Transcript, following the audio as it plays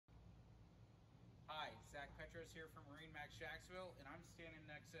Petros here from MarineMax Jacksonville, and I'm standing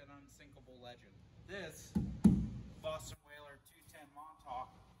next to an unsinkable legend. This Boston Whaler 210 Montauk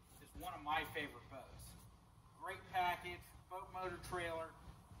is one of my favorite boats. Great package, boat motor trailer,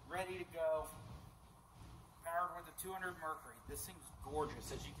 ready to go, powered with a 200 Mercury. This thing's gorgeous.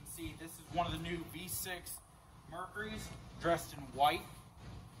 As you can see, this is one of the new V6 Mercuries, dressed in white,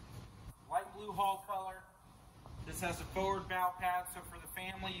 light blue hull color. This has a forward bow pad, so for the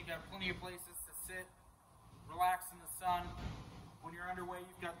family, you've got plenty of places to sit, relax in the sun. When you're underway,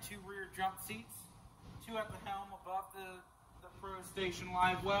 you've got 2 rear jump seats, 2 at the helm above the Pro Station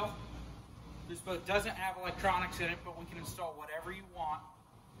livewell. This boat doesn't have electronics in it, but we can install whatever you want.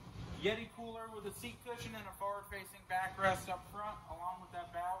 Yeti cooler with a seat cushion and a forward-facing backrest up front, along with that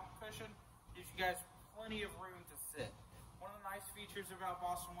bow cushion, gives you guys plenty of room to sit. One of the nice features about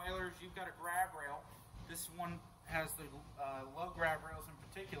Boston Whaler is you've got a grab rail. This one has the low grab rails in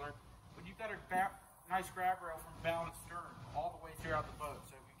particular, but you've got a nice grab rail from bow to stern all the way throughout the boat.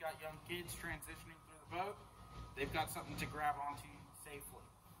 So if you've got young kids transitioning through the boat, they've got something to grab onto safely.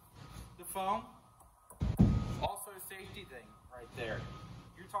 The foam, also a safety thing right there.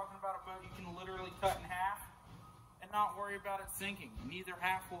 You're talking about a boat you can literally cut in half and not worry about it sinking. Neither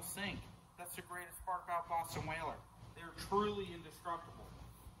half will sink. That's the greatest part about Boston Whaler. They're truly indestructible.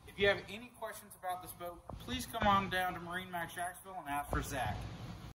 If you have any questions about this boat, please come on down to MarineMax Jacksonville and ask for Zach.